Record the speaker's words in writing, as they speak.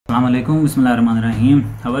Assalamu alaikum, Bismillahirrahmanirrahim.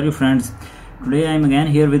 How are you, friends? Today I am again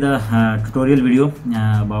here with a tutorial video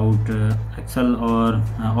about Excel or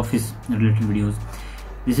Office related videos.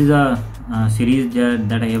 This is a series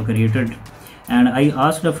that I have created, and I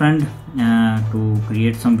asked a friend to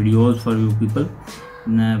create some videos for you people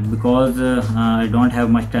because I don't have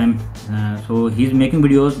much time. So he's making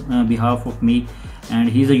videos on behalf of me, and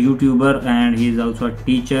he's a YouTuber and he's also a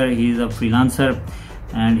teacher. He's a freelancer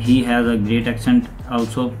and he has a great accent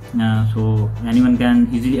also, so anyone can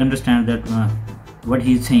easily understand that what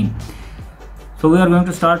he's saying. So we are going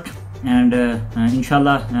to start, and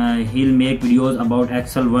inshallah he'll make videos about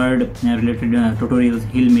Excel, Word related tutorials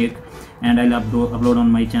he'll make, and I'll upload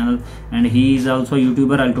on my channel. And he is also a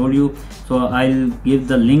YouTuber, I told you, so I'll give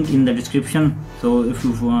the link in the description. So if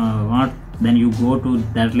you want, then you go to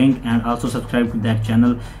that link and also subscribe to that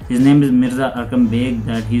channel. His name is Mirza Arkam Beg,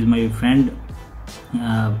 that he's my friend,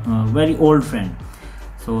 very old friend,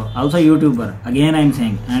 so also YouTuber again I'm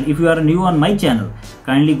saying. And if you are new on my channel,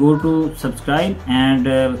 kindly go to subscribe and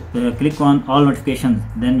click on all notifications,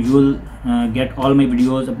 then you will get all my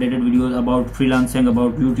videos, updated videos about freelancing,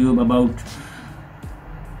 about YouTube, about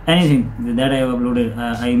anything that I have uploaded,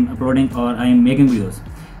 I'm uploading or I'm making videos.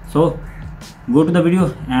 So go to the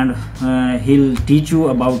video and he'll teach you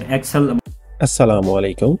about Excel. Assalamu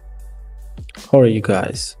alaikum. How are you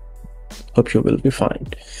guys? Hope you will be fine.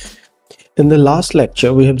 In the last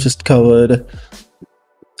lecture, we have just covered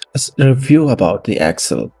a review about the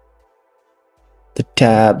Excel, the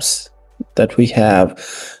tabs that we have,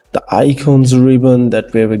 the icons ribbon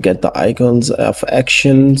that where we get the icons of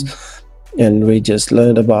actions, and we just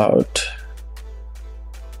learned about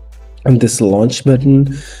this launch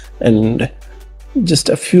button and just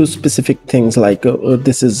a few specific things like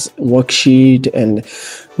this is worksheet, and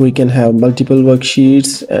we can have multiple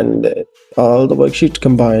worksheets and all the worksheets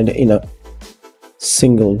combined in a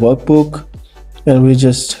single workbook. And we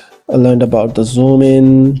just learned about the zoom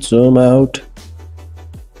in, zoom out.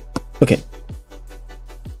 Okay,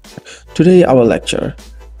 today our lecture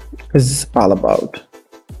is all about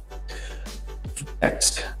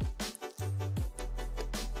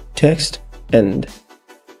text and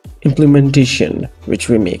implementation which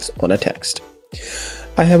we make on a text.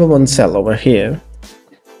 I have one cell over here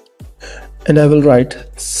and I will write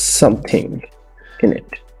something in it.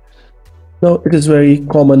 Now it is very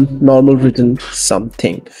common, normal written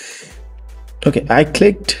something. Okay, I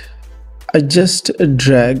just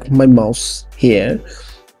drag my mouse here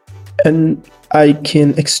and I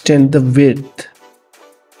can extend the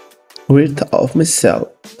width of my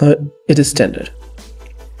cell. It is standard.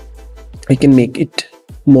 I can make it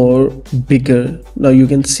more bigger. Now you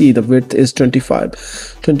can see the width is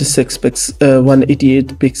 25, 26 pixels, 188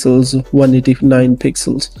 pixels, 189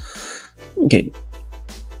 pixels. Okay,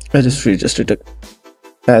 I just readjusted it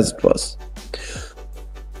as it was.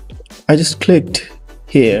 I just clicked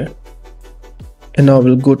here and now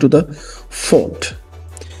we'll go to the font.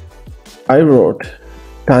 I wrote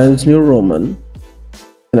Times New Roman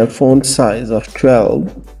and a font size of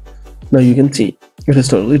 12. Now you can see it is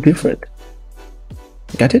totally different.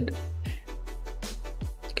 Get it?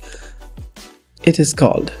 It is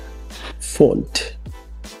called font.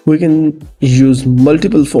 We can use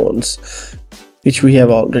multiple fonts which we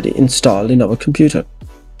have already installed in our computer.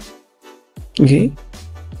 Okay,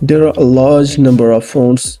 there are a large number of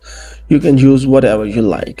fonts. You can use whatever you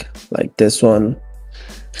like this one.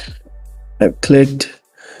 I've clicked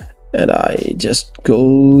and I just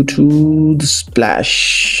go to the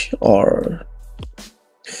splash or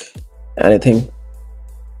anything,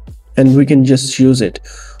 and we can just use it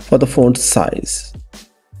for the font size.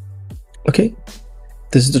 Okay,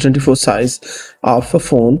 this is the 24 size of a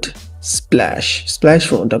font, splash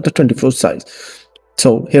font of the 24 size.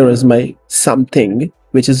 So here is my something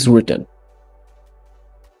which is written.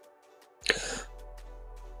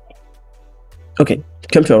 Okay,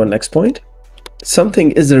 come to our next point.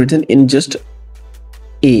 Something is written in just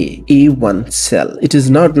A1 cell. It is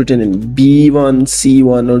not written in B1,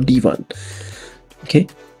 C1 or D1. Okay,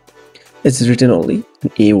 it's written only in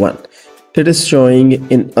A1. It is showing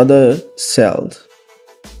in other cells.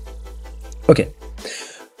 Okay,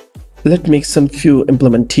 let's make some few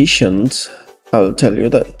implementations. I'll tell you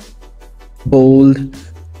that bold,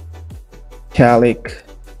 italic,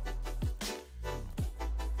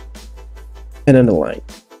 and underline.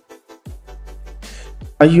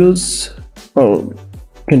 I use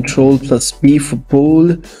Control plus B for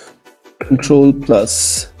bold, Control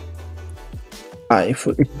plus I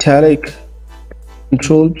for italic,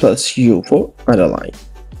 Control plus U for underline.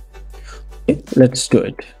 Okay, let's do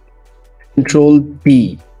it. Control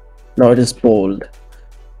B. Now it is bold.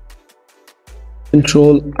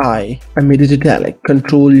 Control I made it italic.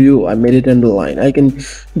 Control U, I made it underline. I can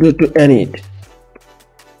go to any it.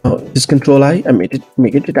 Now just Control I make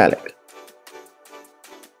it italic.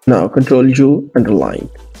 Now Control U, underline.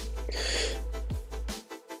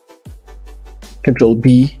 Control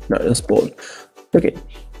B, now it's bold. Okay.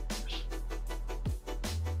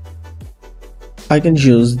 I can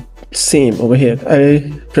use same over here.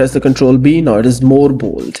 I press the Control B, now it is more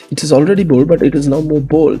bold. It is already bold, but it is now more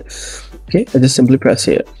bold. Okay, I just simply press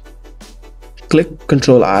here. Click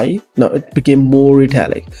Control I, now it became more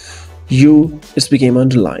italic. U, it became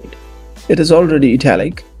underlined. It is already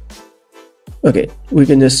italic. Okay, we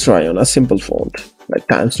can just try on a simple font like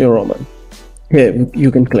Times New Roman. Here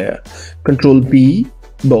you can clear. Control B,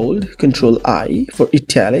 bold. Control I for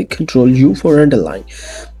italic. Control U for underline.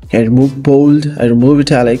 I remove bold. I remove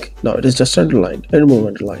italic. Now it is just underlined. I remove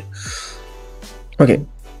underline. Okay.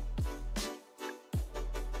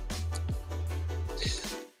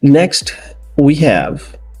 Next we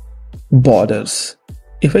have borders.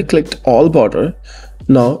 If I clicked all border,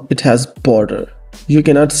 now it has border. You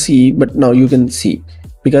cannot see, but now you can see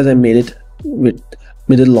because I made it with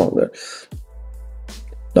middle longer.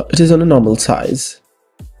 Now it is on a normal size.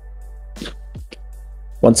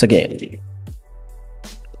 Once again.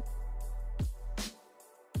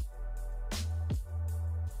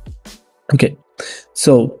 Okay,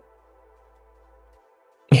 so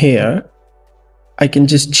here I can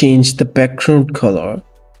just change the background color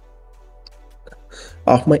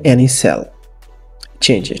of my any cell.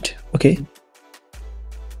 Change it. Okay.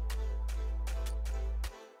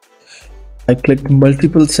 I click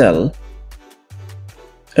multiple cell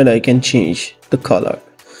and I can change the color.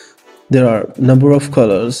 There are number of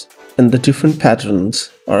colors and the different patterns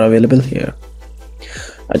are available here.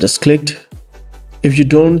 I just clicked. If you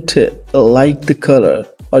don't like the color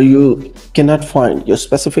or you cannot find your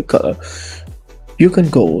specific color, you can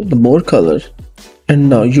go the more color and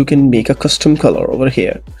now you can make a custom color over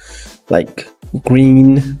here like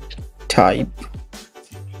green type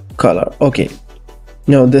color. Okay,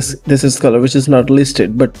 now this is color which is not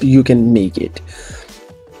listed, but you can make it.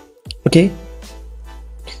 Okay,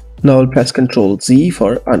 now I'll press Control Z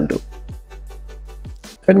for undo.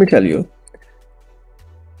 Let me tell you,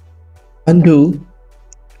 undo,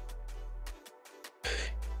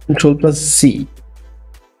 Control plus Z,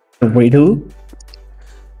 redo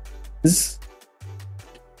is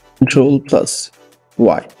Control plus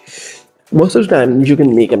Y. Most of the time you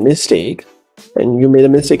can make a mistake and you made a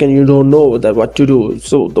mistake and you don't know that what to do.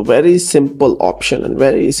 So the very simple option and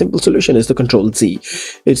very simple solution is the Control Z.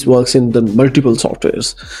 It works in the multiple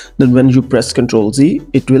softwares. Then when you press Control Z,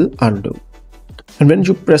 it will undo. And when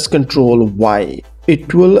you press Control Y,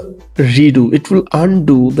 it will redo. It will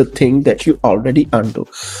undo the thing that you already undo.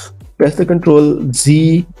 Press the Control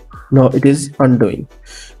Z, now it is undoing.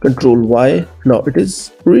 Control Y, now it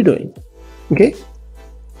is redoing. Okay.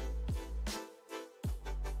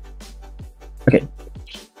 Okay,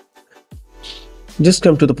 just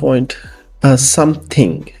come to the point.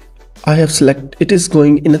 Something I have selected, it is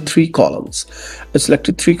going in a 3 columns. I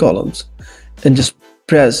selected 3 columns and just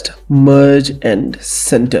pressed merge and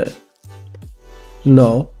center.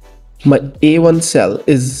 Now my A1 cell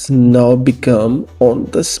is now become on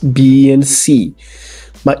this B and C.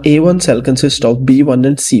 My A1 cell consists of B1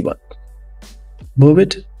 and C1. Move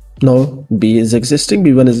it. Now B is existing,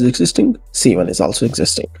 B1 is existing, C1 is also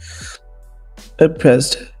existing.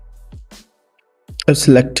 I've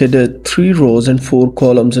selected 3 rows and 4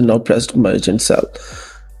 columns and now pressed merge and cell.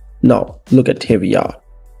 Now look at here we are.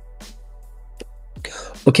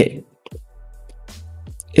 Okay,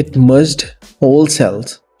 it merged all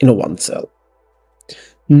cells in a one cell.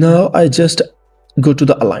 Now I just go to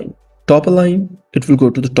the align. Top align, it will go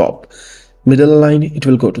to the top. Middle align, it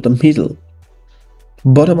will go to the middle.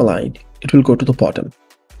 Bottom align, it will go to the bottom.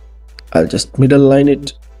 I'll just middle align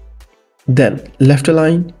it. Then left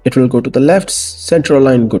align, it will go to the left. Center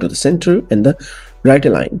align, go to the center, and the right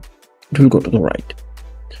align, it will go to the right.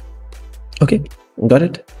 Okay, got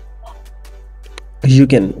it? You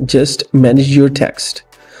can just manage your text.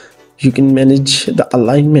 You can manage the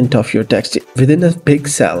alignment of your text within a big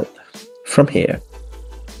cell from here.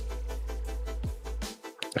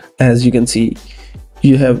 As you can see,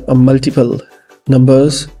 you have a multiple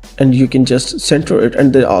numbers and you can just center it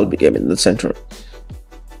and they all become in the center.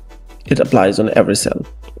 It applies on every cell.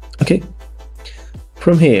 Okay,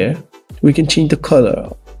 from here we can change the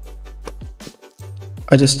color.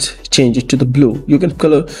 I just change it to the blue. You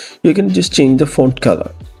can just change the font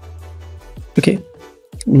color. Okay,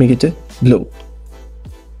 make it a blue.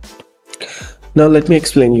 Now let me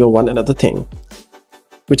explain you one another thing,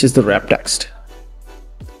 which is the wrap text.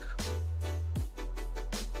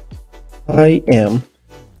 I am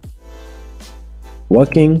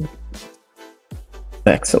working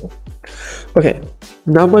Excel. Okay,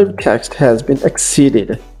 now my text has been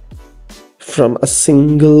exceeded from a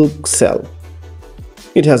single cell.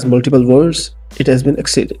 It has multiple words. It has been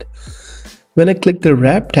exceeded. When I click the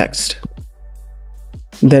wrap text,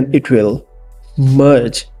 then it will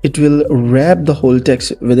merge. It will wrap the whole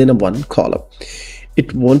text within a one column.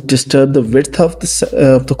 It won't disturb the width of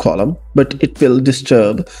the column, but it will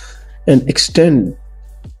disturb and extend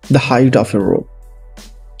the height of a row.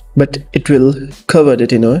 But it will cover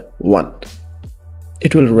it in a one.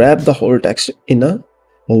 It will wrap the whole text in a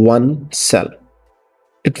one cell.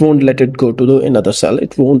 It won't let it go to another cell.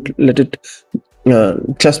 It won't let it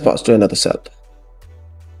trespass to another cell.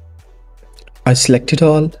 I select it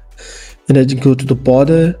all, and as you go to the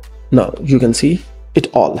border, now you can see it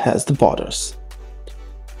all has the borders.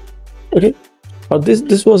 Okay,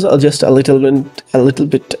 this was just a little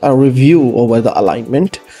bit a review over the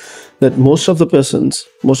alignment that most of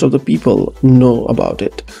the people know about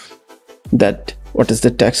it. That what is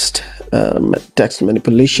the text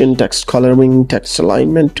manipulation, text coloring, text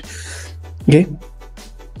alignment. Okay,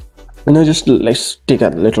 and now just let's take a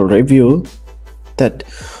little review that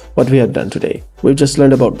what we have done today. We've just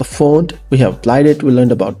learned about the font. We have applied it. We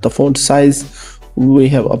learned about the font size. We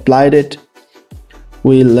have applied it.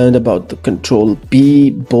 We learned about the Control B,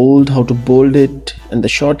 bold, how to bold it, and the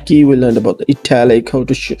short key. We learned about the italic, how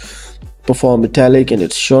to perform italic, and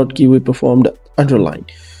its short key. We performed underline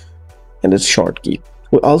and its short key.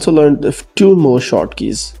 We also learned two more short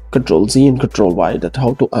keys, Control Z and Control Y, that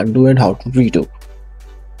how to undo and how to redo.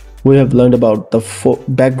 We have learned about the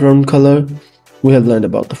background color. We have learned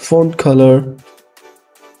about the font color,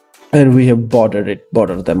 and we have bordered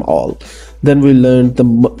them all. Then we learned the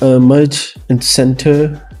merge and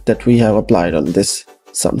center that we have applied on this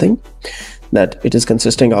something, that it is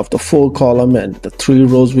consisting of the 4 column and the 3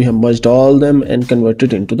 rows. We have merged all them and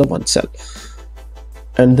converted into the one cell.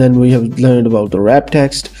 And then we have learned about the wrap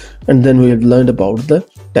text, and then we have learned about the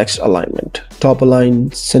text alignment: top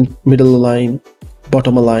align, middle align,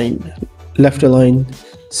 bottom align, left align,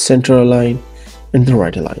 center align, and the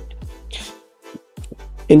right align.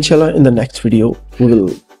 Inshallah, in the next video we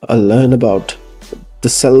will learn about the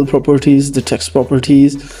cell properties, the text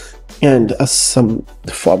properties, and some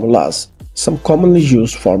formulas, some commonly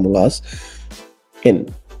used formulas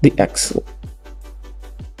in the Excel.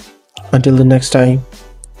 Until the next time,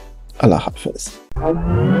 Allah Hafiz.